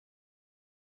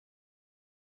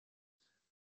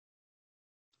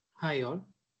Hi all.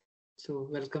 So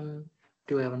welcome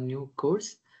to our new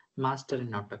course, Master in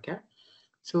Autocad.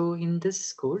 So in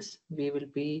this course, we will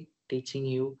be teaching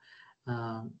you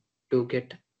to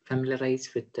get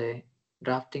familiarized with the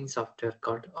drafting software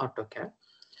called Autocad,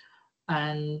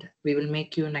 and we will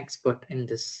make you an expert in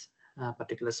this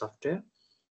particular software.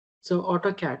 So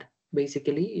AutoCAD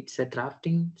basically it's a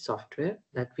drafting software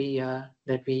that we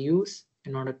use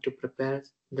in order to prepare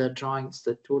the drawings,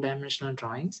 the two-dimensional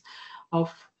drawings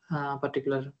of a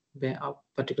particular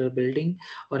building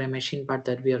or a machine part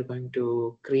that we are going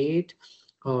to create,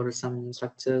 or some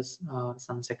structures or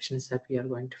some sections that we are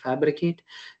going to fabricate.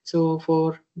 So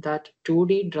for that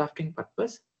 2D drafting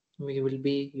purpose, we will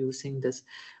be using this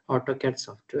AutoCAD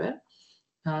software.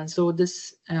 So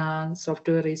this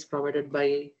software is provided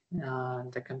by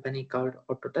the company called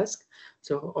Autodesk.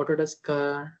 So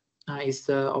Autodesk is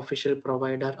the official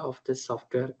provider of this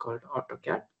software called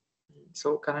AutoCAD.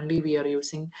 So currently we are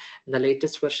using the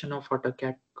latest version of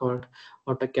AutoCAD called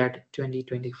AutoCAD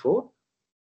 2024.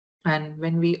 And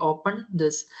when we open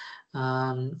this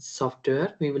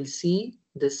software, we will see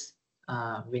this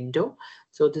window.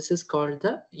 So this is called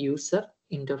the user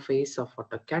interface of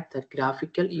AutoCAD, the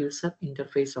graphical user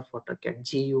interface of AutoCAD,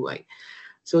 GUI.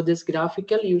 So this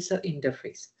graphical user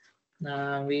interface,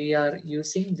 we are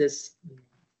using this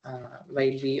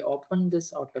while we open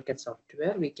this AutoCAD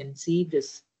software, we can see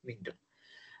this window.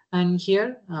 And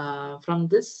here from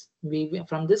this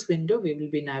window, we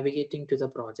will be navigating to the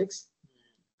projects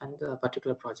and the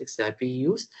particular projects that we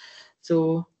use.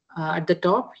 So at the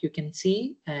top, you can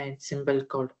see a symbol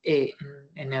called A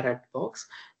in a red box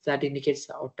that indicates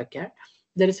the AutoCAD.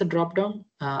 There is a drop down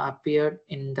appeared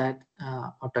in that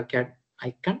AutoCAD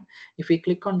icon. If we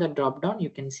click on the drop down,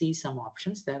 you can see some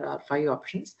options. There are 5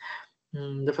 options.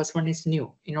 The first one is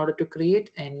new. In order to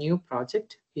create a new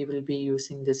project, we will be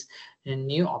using this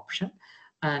new option.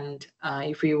 And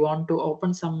if we want to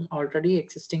open some already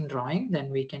existing drawing, then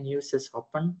we can use this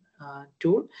open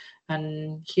tool.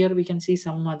 And here we can see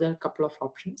some other couple of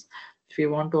options. If you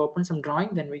want to open some drawing,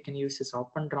 then we can use this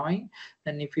open drawing.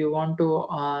 Then if you want to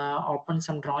open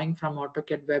some drawing from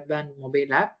AutoCAD web and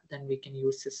mobile app, then we can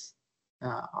use this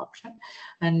option.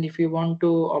 And if you want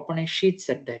to open a sheet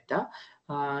set data,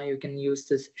 you can use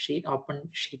this open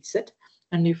sheet set.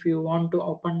 And if you want to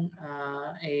open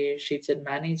a sheet set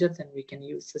manager, then we can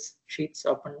use this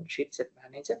open sheet set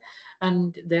manager.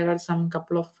 And there are some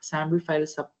couple of sample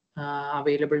files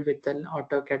available with the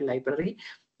AutoCAD library.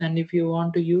 And if you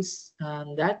want to use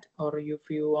that, or if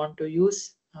you want to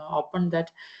use open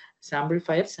that sample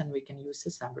files, and we can use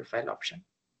the sample file option.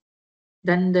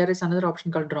 Then there is another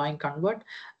option called drawing convert,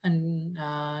 and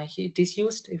it is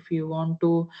used if you want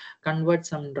to convert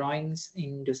some drawings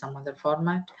into some other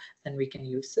format, then we can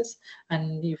use this.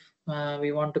 And if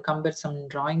we want to compare some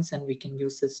drawings, and we can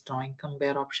use this drawing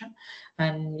compare option.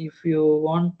 And if you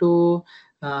want to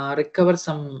recover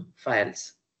some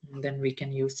files, then we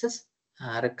can use this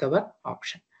recover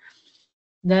option.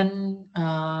 Then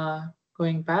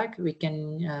going back, we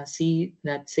can see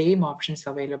that same options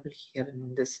available here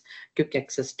in this quick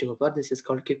access toolbar. This is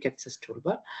called quick access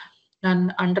toolbar.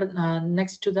 And under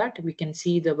next to that, we can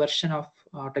see the version of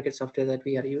AutoCAD software that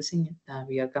we are using.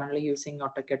 We are currently using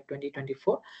AutoCAD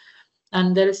 2024.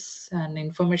 And there is an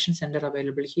information center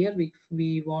available here.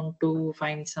 We want to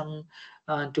find some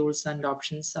tools and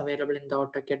options available in the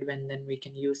AutoCAD, then we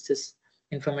can use this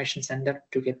information center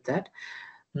to get that.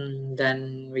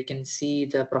 Then we can see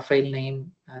the profile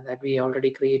name that we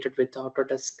already created with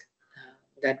Autodesk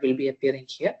that will be appearing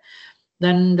here.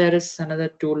 Then there is another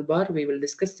toolbar. We will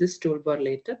discuss this toolbar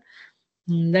later.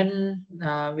 Then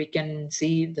we can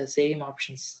see the same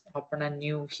options, open and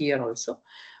new here also.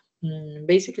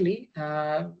 Basically,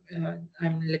 I'm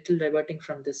little diverting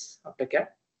from this AutoCAD.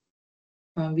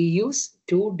 We use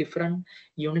 2 different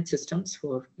unit systems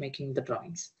for making the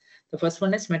drawings. The first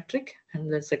one is metric and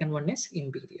the second one is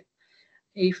imperial.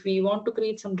 If we want to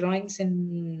create some drawings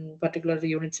in particular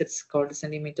unit sets called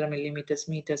centimeter, millimeters,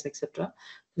 meters, etc.,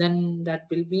 then that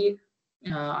will be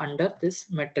under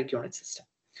this metric unit system.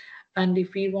 And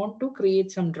if we want to create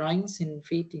some drawings in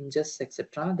feet, inches,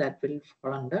 etc., that will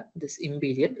fall under this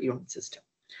imperial unit system.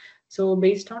 So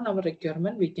based on our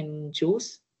requirement, we can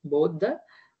choose both the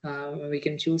we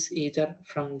can choose either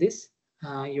from this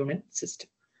unit system.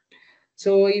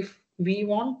 So if we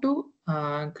want to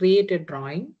create a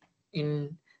drawing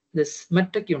in this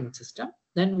metric unit system,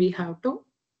 then we have to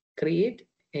create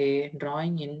a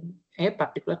drawing in a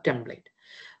particular template.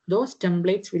 Those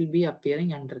templates will be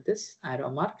appearing under this arrow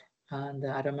mark, and the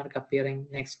arrow mark appearing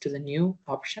next to the new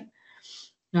option.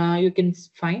 You can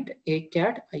find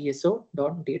ACAD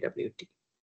ISO.dwt.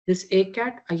 This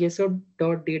ACAD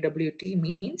ISO.dwt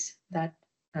means that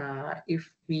if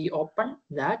we open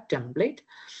that template,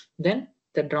 then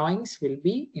the drawings will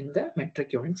be in the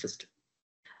metric unit system.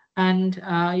 And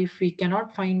if we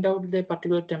cannot find out the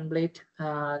particular template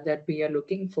that we are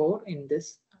looking for in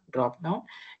this drop down,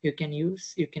 you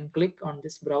can click on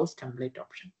this browse template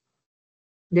option.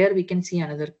 There we can see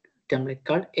another template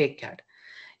called ACAD.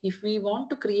 If we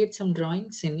want to create some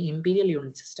drawings in Imperial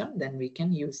unit system, then we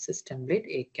can use this template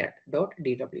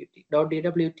ACAD.dwt.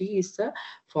 .dwt is the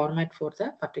format for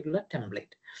the particular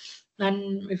template.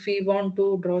 And if we want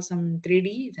to draw some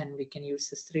 3D, then we can use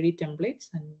this 3D templates,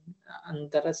 and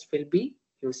the rest will be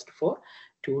used for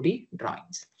 2D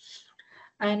drawings.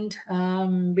 And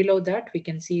below that, we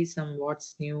can see some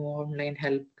what's new online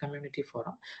help community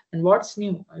forum. And what's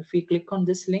new, if we click on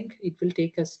this link, it will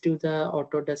take us to the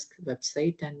Autodesk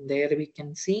website, and there we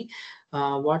can see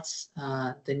what's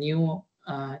the new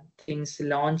things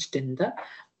launched in the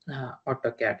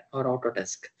Autocad or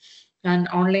Autodesk. And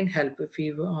online help, if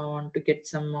we want to get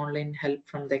some online help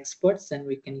from the experts, then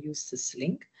we can use this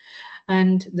link.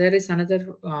 And there is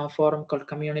another forum called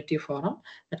community forum.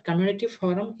 That community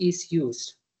forum is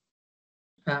used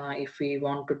if we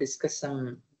want to discuss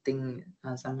something,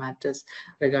 some matters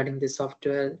regarding the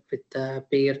software with the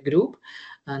peer group,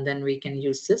 and then we can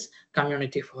use this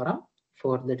community forum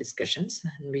for the discussions,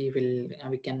 and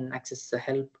we can access the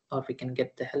help, or we can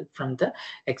get the help from the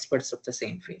experts of the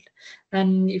same field.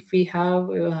 And if we have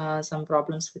some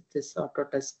problems with this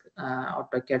Autodesk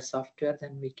AutoCAD software,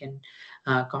 then we can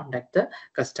contact the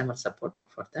customer support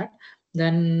for that.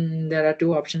 Then there are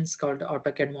two options called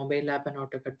AutoCAD mobile app and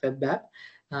AutoCAD web app.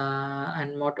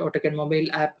 And what AutoCAD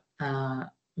mobile app,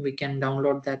 we can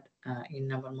download that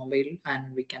in our mobile,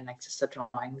 and we can access the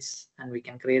drawings, and we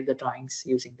can create the drawings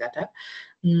using that app.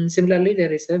 Similarly,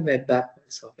 there is a web app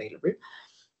also available.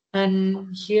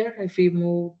 And here, if we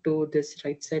move to this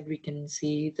right side, we can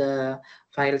see the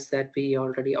files that we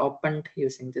already opened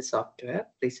using the software,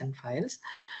 recent files.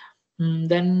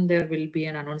 Then there will be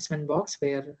an announcement box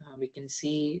where we can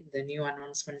see the new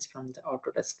announcements from the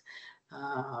Autodesk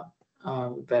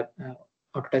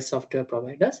Autodesk software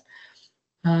providers.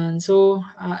 And so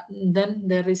then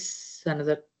there is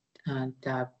another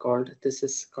tab called, this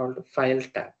is called File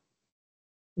tab.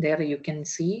 There you can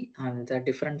see the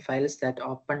different files that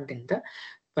opened in the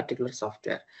particular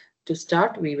software. To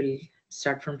start, we will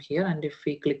start from here, and if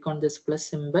we click on this plus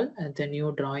symbol, the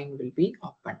new drawing will be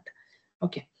opened.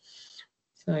 Okay,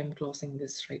 so I'm closing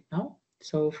this right now.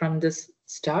 So from this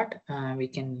start, we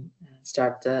can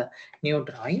start the new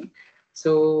drawing.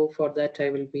 So for that, I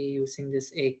will be using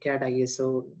this ACAD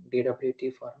ISO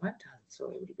DWT format. So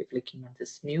I will be clicking on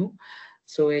this new.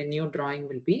 So a new drawing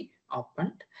will be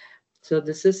opened. So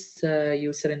this is the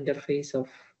user interface of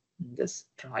this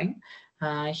drawing.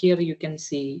 Here you can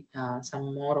see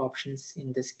some more options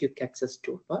in this quick access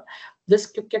toolbar. This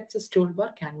quick access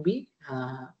toolbar can be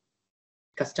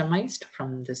customized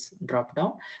from this drop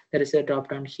down. There is a drop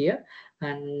down here,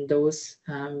 and those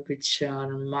which are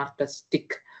marked as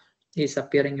tick is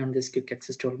appearing on this quick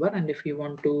access toolbar. And if you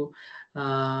want to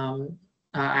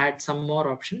add some more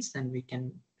options, then we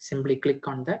can simply click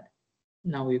on that.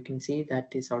 Now you can see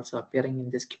that is also appearing in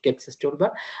this quick access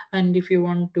toolbar. And if you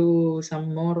want to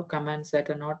some more commands that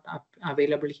are not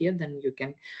available here, then you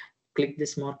can click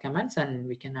this more commands, and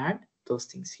we can add those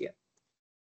things here.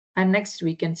 And next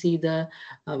we can see the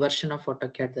version of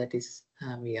AutoCAD that is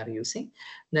we are using.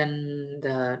 Then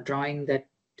the drawing that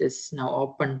is now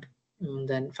opened,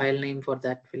 then file name for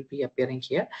that will be appearing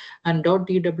here. And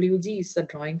 .dwg is the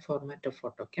drawing format of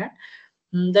AutoCAD.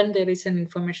 Then there is an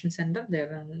information center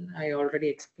there. I already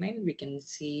explained. We can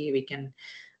see, we can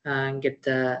get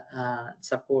the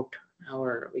support,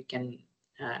 or we can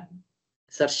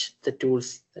search the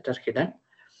tools that are hidden.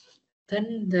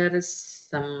 Then there is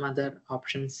some other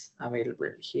options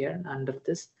available here under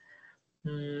this.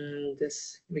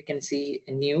 This we can see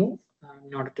a new,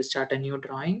 in order to start a new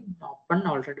drawing, open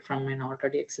already from an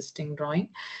already existing drawing,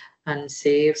 and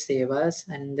save as.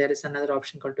 And there is another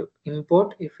option called to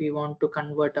import. If we want to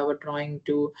convert our drawing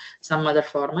to some other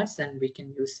formats, then we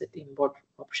can use the import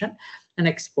option. And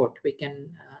export, we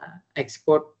can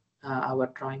export our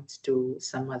drawings to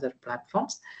some other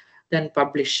platforms. Then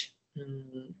publish,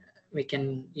 we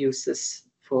can use this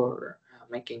for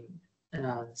making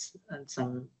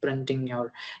some printing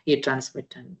or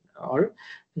e-transmit and all.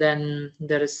 Then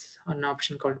there is an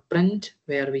option called print,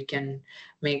 where we can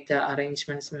make the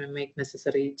arrangements, make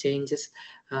necessary changes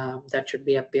that should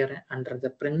be appear under the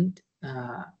print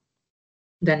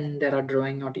Then there are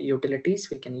drawing utilities.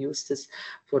 We can use this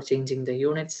for changing the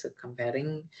units,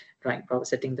 comparing,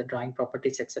 setting the drawing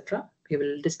properties, etc. We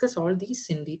will discuss all these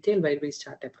in detail while we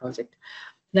start a project.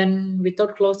 Then,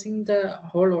 without closing the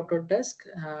whole Autodesk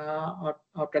or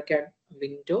Autocad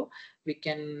window, we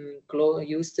can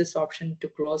use this option to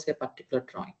close a particular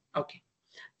drawing. Okay,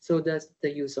 so that's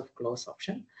the use of close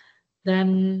option.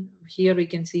 Then here we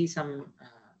can see some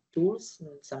tools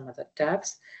and some other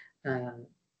tabs, um,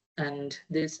 and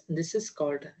this is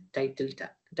called title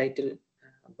tab, title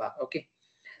bar. Okay,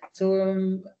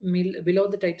 so below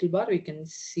the title bar we can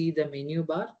see the menu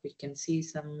bar. We can see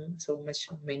so much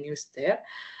menus there,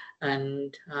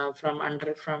 and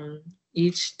from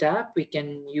each tab we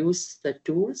can use the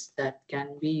tools that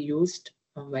can be used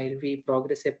while we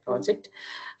progress a project,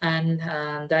 and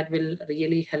that will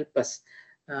really help us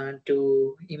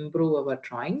to improve our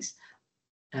drawings,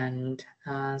 and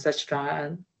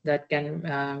that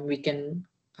can we can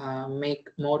make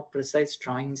more precise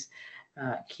drawings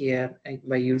here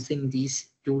by using these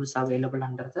tools available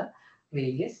under the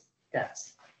various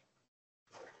tabs.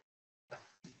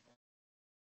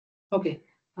 Okay,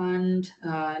 and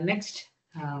next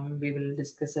we will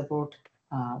discuss about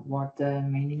what the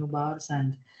menu bars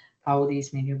and how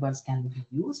these menu bars can be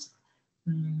used.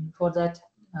 For that,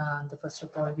 the first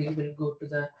of all, we will go to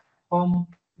the home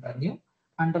menu.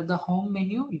 Under the home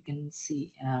menu, you can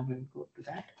see, we'll go to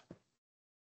that.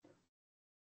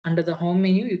 Under the home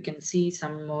menu, you can see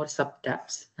some more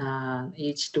sub-tabs.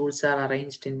 Each tools are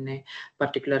arranged in a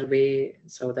particular way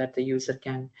so that the user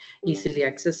can easily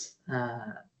access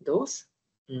those.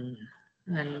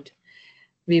 And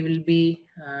we will be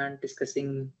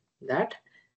discussing that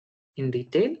in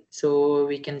detail. So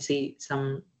we can see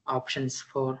some options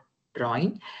for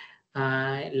drawing.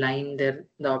 Line, the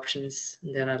options,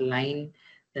 there are line,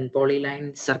 then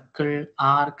polyline, circle,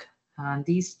 arc.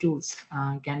 These tools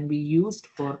can be used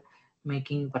for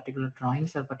making particular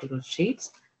drawings or particular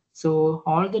shapes. So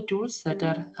all the tools that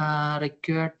are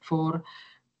required for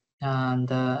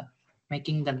the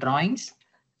making the drawings,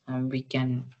 we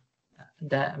can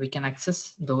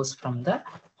access those from the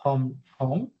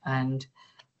home and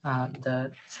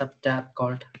the sub tab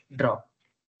called draw.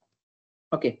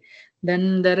 Okay,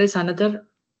 then there is another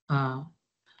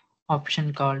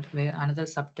option called another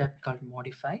sub tab called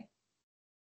modify.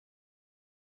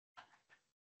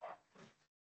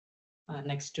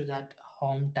 Next to that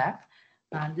home tab,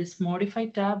 and this modify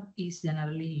tab is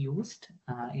generally used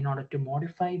in order to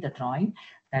modify the drawing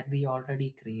that we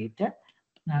already created.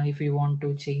 Now, if you want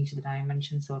to change the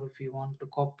dimensions, or if you want to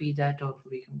copy that, or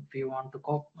if you want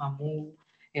to move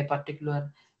a particular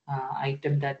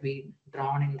item that we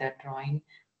drawn in that drawing,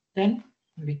 then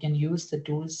we can use the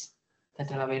tools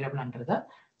that are available under the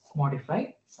modify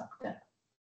sub-tab.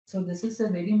 So this is a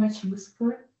very much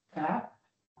useful tab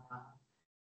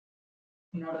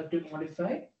in order to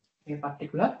modify a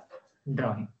particular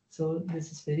drawing. So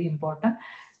this is very important,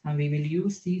 and we will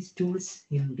use these tools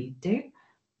in detail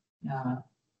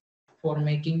for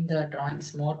making the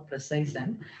drawings more precise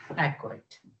and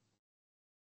accurate.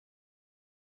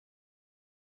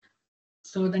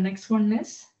 So the next one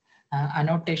is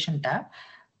annotation tab.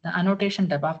 The annotation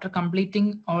tab, after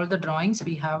completing all the drawings,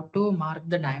 we have to mark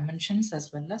the dimensions,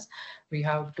 as well as we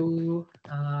have to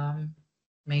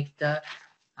make the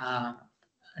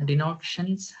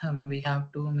denotations. We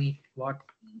have to make what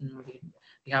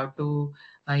we have to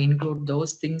include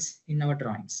those things in our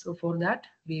drawings. So for that,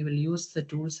 we will use the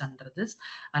tools under this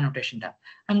annotation tab,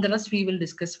 and the rest we will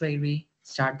discuss while we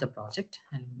start the project,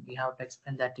 and we have to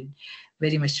explain that in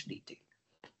very much detail.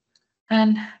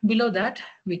 And below that,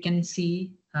 we can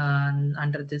see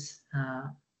under this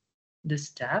this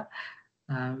tab,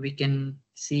 we can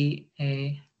see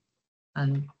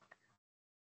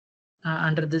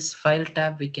under this file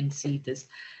tab, we can see this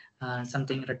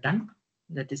something written,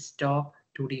 that is top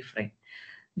 2D frame.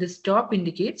 This top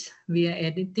indicates we are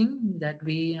editing that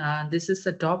this is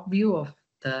the top view of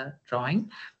the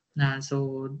drawing.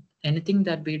 So anything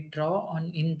that we draw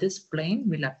on in this plane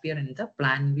will appear in the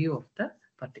plan view of the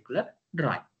particular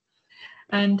drawing.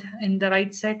 And in the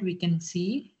right side, we can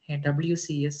see a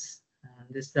WCS.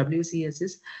 This WCS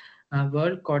is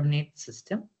World Coordinate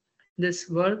System. This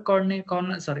world corner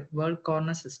system.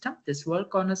 This world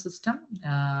corner system,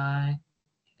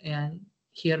 and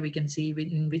here we can see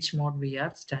in which mode we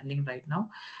are standing right now,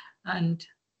 and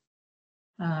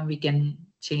we can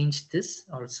change this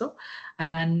also,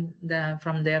 and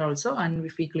from there also. And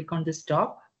if we click on this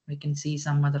top, we can see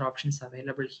some other options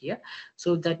available here,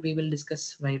 so that we will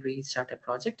discuss while we start a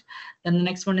project. Then the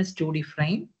next one is 2D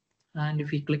frame, and if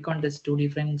we click on this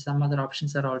 2D frame, some other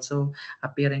options are also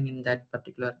appearing in that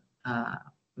particular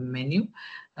menu.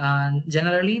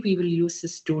 Generally, we will use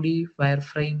this 2D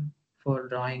wireframe for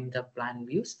drawing the plan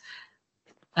views.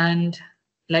 And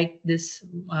like this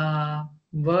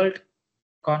world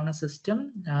coordinate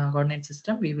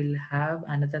system, we will have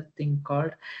another thing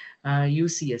called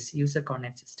UCS, user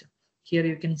coordinate system. Here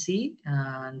you can see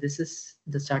this is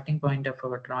the starting point of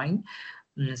our drawing,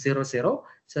 0 0.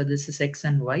 So this is x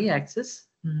and y axis.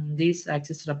 This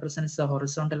axis represents the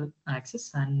horizontal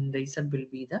axis and the z will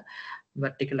be the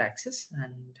vertical axis.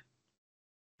 And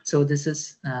so this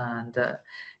is the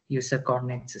user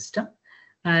coordinate system.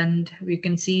 And we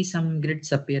can see some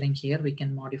grids appearing here. We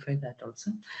can modify that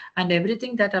also. And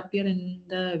everything that appear in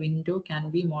the window can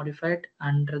be modified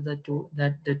under the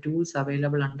the tools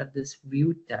available under this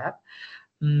view tab.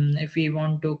 If we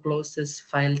want to close this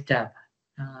file tab,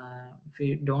 if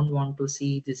we don't want to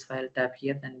see this file tab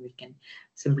here, then we can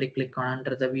simply click on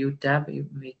under the view tab.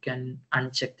 We can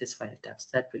uncheck this file tabs.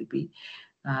 That will be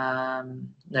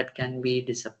that can be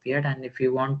disappeared. And if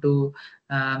you want to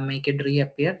make it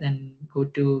reappear, then go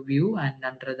to view and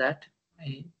under that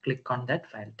click on that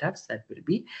file tabs, that will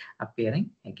be appearing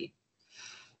again.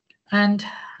 And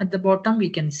at the bottom we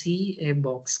can see a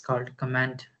box called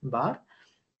command bar.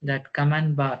 That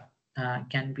command bar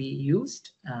can be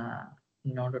used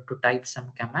in order to type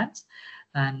some commands,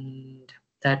 and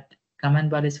that command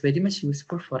bar is very much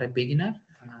useful for a beginner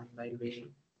while we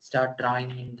start drawing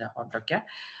in the AutoCAD.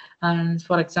 And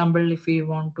for example, if we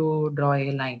want to draw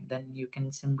a line, then you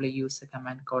can simply use a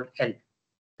command called L.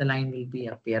 The line will be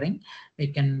appearing. We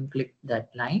can click that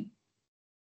line,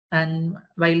 and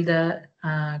while the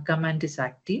command is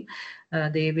active,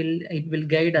 it will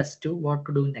guide us to what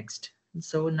to do next.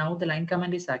 So now the line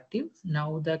command is active.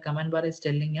 Now the command bar is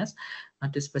telling us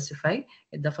to specify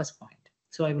the first point.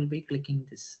 So I will be clicking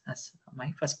this as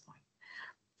my first point.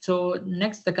 So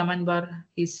next the command bar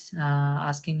is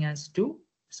asking us to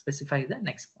specify the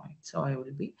next point. So I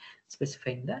will be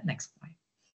specifying the next point.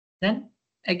 Then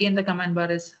again the command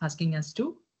bar is asking us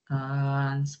to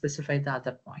specify the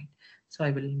other point. So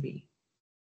I will be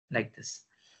like this.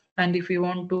 And if you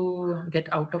want to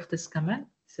get out of this command,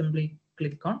 simply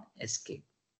click on escape.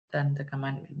 Then the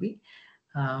command will be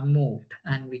moved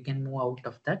and we can move out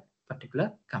of that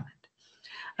particular command.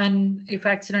 And if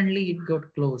accidentally it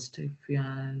got closed, if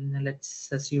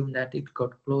let's assume that it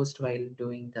got closed while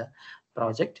doing the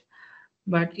project,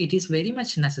 but it is very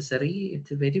much necessary.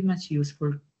 It's a very much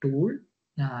useful tool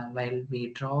while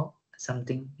we draw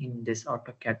something in this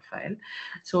AutoCAD file.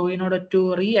 So in order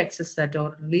to re-access that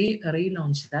or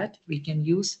relaunch that, we can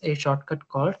use a shortcut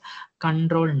called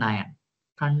Control 9.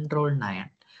 Control 9.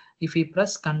 If we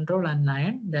press Control and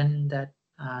 9, then that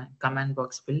command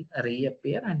box will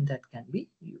reappear and that can be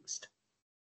used.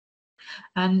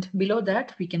 And below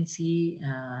that, we can see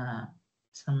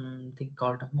something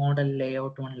called model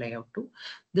layout 1, layout 2.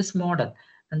 This model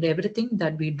and everything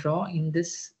that we draw in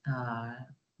this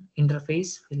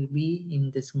interface will be in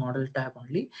this model tab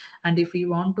only. And if we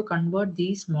want to convert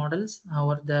these models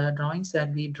or the drawings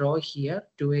that we draw here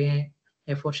to a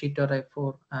A4 sheet or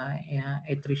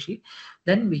A3 sheet,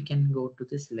 then we can go to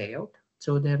this layout.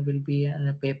 So there will be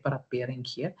a paper appearing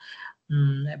here.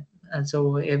 And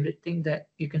so everything that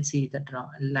you can see, the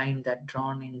line that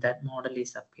drawn in that model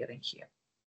is appearing here.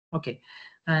 Okay,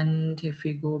 and if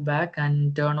we go back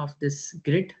and turn off this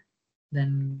grid,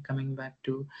 then coming back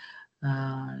to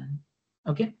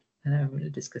okay, and I will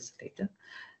discuss later.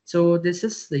 So this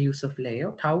is the use of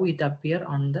layout, how it appear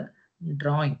on the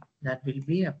drawing. That will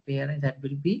be appearing, that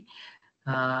will be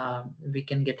we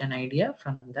can get an idea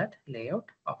from that layout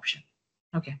option.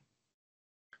 Okay.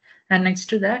 And next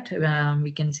to that,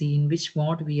 we can see in which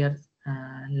mode we are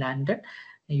landed.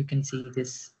 You can see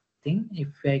this thing. If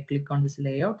I click on this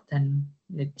layout, then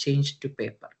it changed to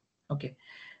paper. Okay,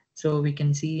 so we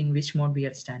can see in which mode we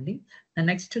are standing. And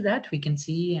next to that, we can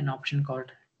see an option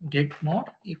called grid mode.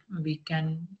 If we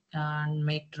can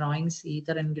make drawings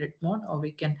either in grid mode, or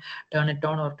we can turn it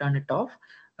on or turn it off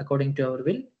according to our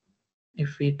will.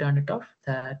 If we turn it off,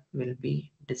 that will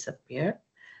be disappear.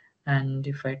 And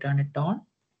if I turn it on,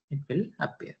 it will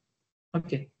appear.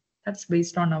 Okay, that's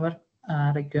based on our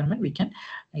requirement. We can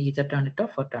either turn it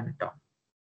off or turn it on.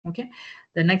 Okay,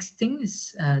 the next thing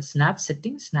is snap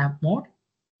settings, snap mode.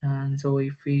 And so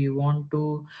if we want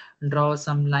to draw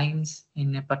some lines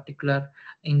in a particular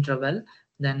interval,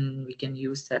 then we can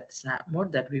use that snap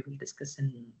mode that we will discuss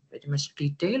in very much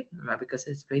detail because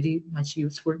it's very much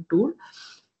useful tool.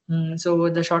 So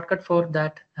the shortcut for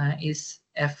that is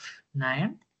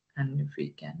F9, and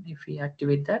if we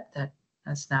activate that,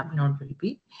 snap node will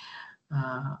be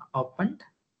opened.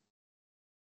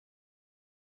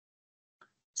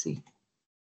 See,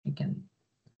 we can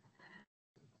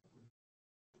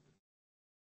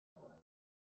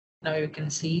Now you can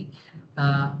see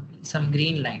some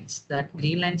green lines. That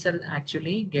green lines are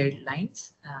actually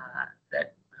guidelines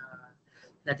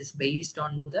that is based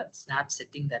on the snap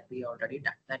setting that we already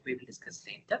done. That we will discuss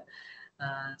later.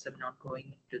 So I'm not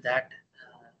going into that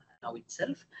now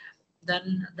itself.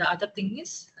 Then the other thing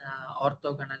is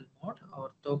orthogonal mode.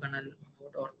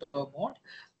 Ortho mode.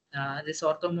 This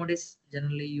ortho mode is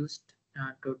generally used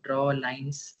to draw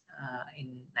lines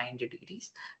in 90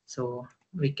 degrees. So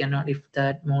we cannot, if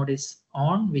that mode is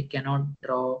on, we cannot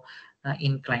draw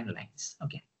inclined lines.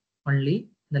 Okay, only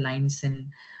the lines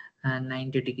in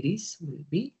 90 degrees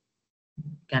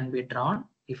can be drawn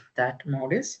if that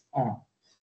mode is on.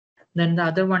 Then the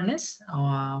other one is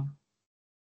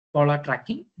polar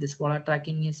tracking. This polar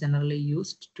tracking is generally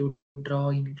used to draw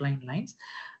inclined lines,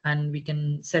 and we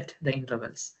can set the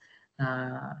intervals,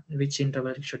 which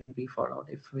interval should be followed.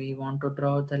 If we want to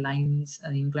draw the lines,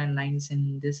 inclined lines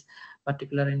in this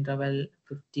particular interval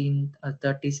 15,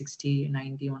 30, 60,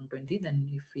 90, 120, then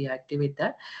if we activate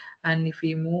that, and if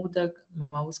we move the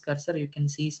mouse cursor, you can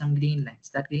see some green lines.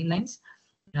 That green lines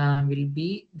will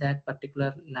be that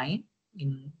particular line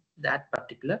in that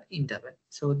particular interval.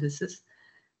 So this is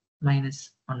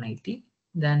minus 180.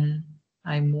 Then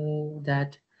I move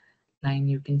that line,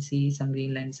 you can see some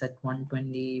green lines at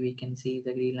 120, we can see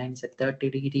the green lines at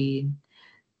 30 degree,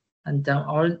 and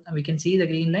all we can see the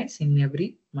green lines in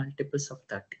every multiples of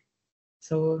 30.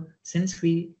 So since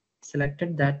we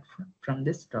selected that from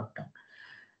this drop down,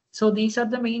 so these are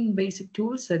the main basic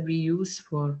tools that we use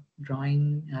for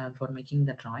drawing, for making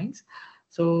the drawings.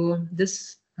 So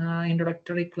this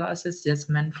introductory class is just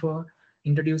meant for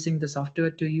introducing the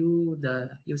software to you,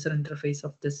 the user interface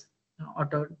of this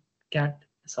AutoCAD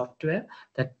software,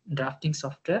 that drafting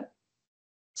software.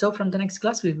 So from the next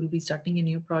class, we will be starting a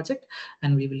new project,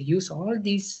 and we will use all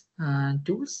these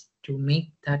tools to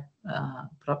make that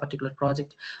particular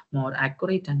project more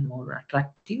accurate and more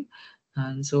attractive.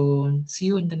 And so see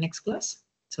you in the next class.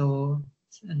 So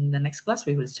in the next class,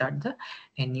 we will start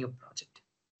a new project.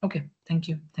 Okay, thank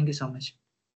you. Thank you so much.